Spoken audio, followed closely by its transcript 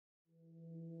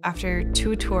After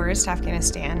 2 tours to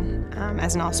Afghanistan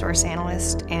as an all-source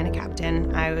analyst and a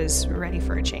captain, I was ready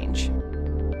for a change.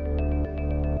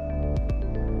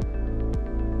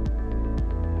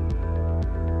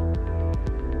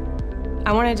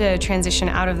 I wanted to transition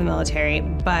out of the military,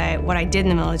 but what I did in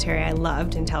the military, I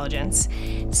loved intelligence.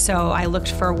 So I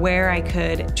looked for where I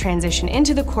could transition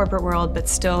into the corporate world, but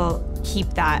still keep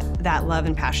that love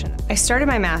and passion. I started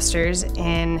my master's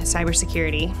in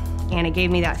cybersecurity, and it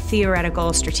gave me that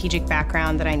theoretical, strategic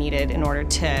background that I needed in order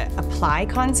to apply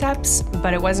concepts,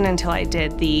 but it wasn't until I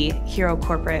did the Hero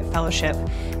Corporate Fellowship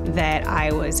that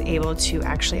I was able to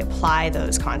actually apply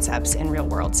those concepts in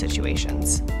real-world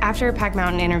situations. After Pac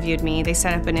Mountain interviewed me, they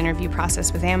set up an interview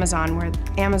process with Amazon where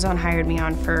Amazon hired me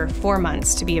on for 4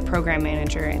 months to be a program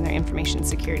manager in their information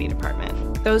security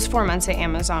department. Those 4 months at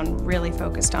Amazon really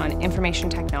focused on information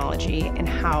technology and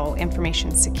how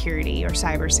information security or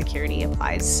cybersecurity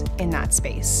applies in that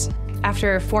space.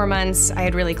 After 4 months, I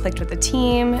had really clicked with the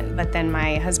team, but then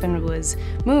my husband was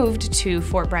moved to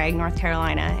Fort Bragg, North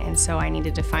Carolina, and so I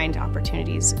needed to find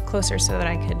opportunities closer so that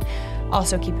I could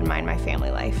also keep in mind my family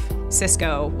life.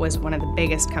 Cisco was one of the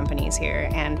biggest companies here,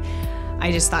 and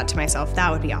I just thought to myself,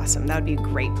 that would be awesome. That would be a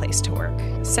great place to work.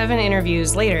 7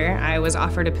 interviews later, I was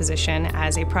offered a position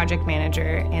as a project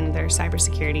manager in their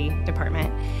cybersecurity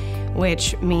department,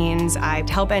 which means I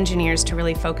help engineers to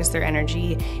really focus their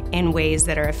energy in ways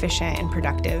that are efficient and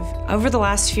productive. Over the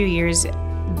last few years,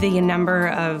 the number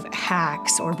of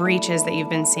hacks or breaches that you've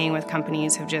been seeing with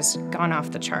companies have just gone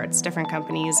off the charts. Different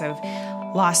companies have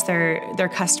lost their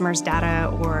customers'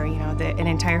 data, or an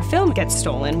entire film gets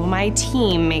stolen. Well, my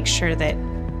team makes sure that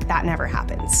that never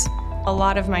happens. A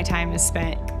lot of my time is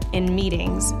spent in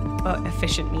meetings, but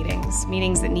efficient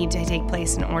meetings that need to take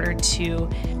place in order to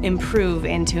improve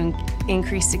and to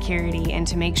increase security and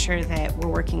to make sure that we're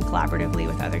working collaboratively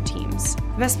with other teams.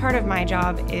 The best part of my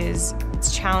job is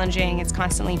it's challenging, it's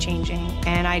constantly changing,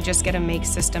 and I just get to make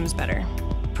systems better.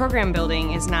 Program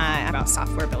building is not about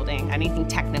software building, anything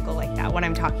technical like that. What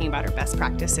I'm talking about are best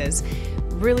practices,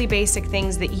 really basic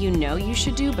things that you know you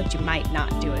should do, but you might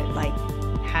not do it, like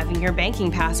having your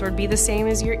banking password be the same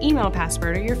as your email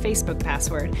password or your Facebook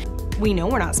password. We know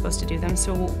we're not supposed to do them,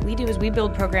 so what we do is we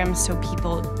build programs so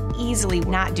people easily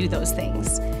not do those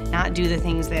things, not do the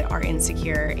things that are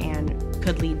insecure and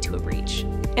could lead to a breach.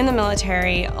 In the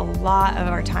military, a lot of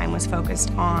our time was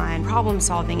focused on problem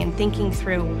solving and thinking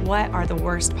through what are the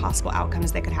worst possible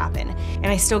outcomes that could happen. And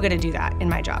I still get to do that in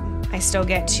my job. I still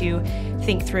get to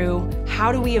think through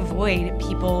how do we avoid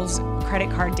people's credit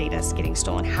card data getting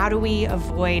stolen? How do we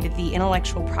avoid the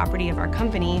intellectual property of our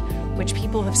company, which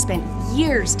people have spent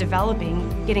years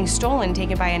developing, getting stolen,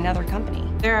 taken by another company?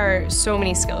 There are so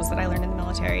many skills that I learned in the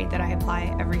military that I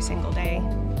apply every single day.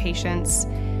 Patience,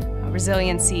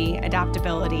 resiliency,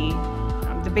 adaptability,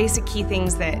 the basic key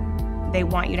things that they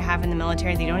want you to have in the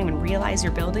military that you don't even realize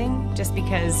you're building just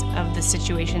because of the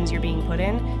situations you're being put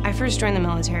in. I first joined the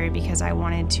military because I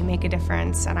wanted to make a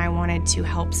difference and I wanted to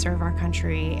help serve our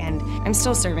country, and I'm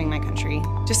still serving my country,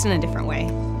 just in a different way.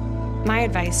 My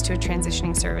advice to a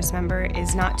transitioning service member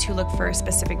is not to look for a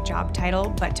specific job title,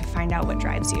 but to find out what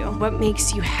drives you. What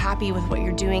makes you happy with what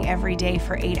you're doing every day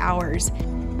for 8 hours?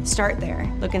 Start there,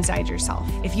 look inside yourself.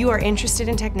 If you are interested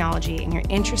in technology and you're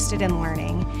interested in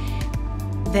learning,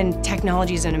 then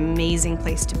technology is an amazing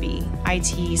place to be.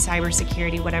 IT,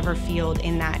 cybersecurity, whatever field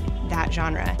in that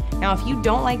genre. Now, if you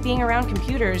don't like being around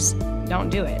computers,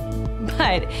 don't do it.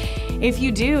 But if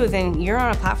you do, then you're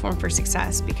on a platform for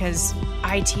success because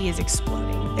IT is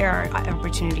exploding. There are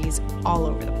opportunities all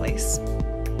over the place.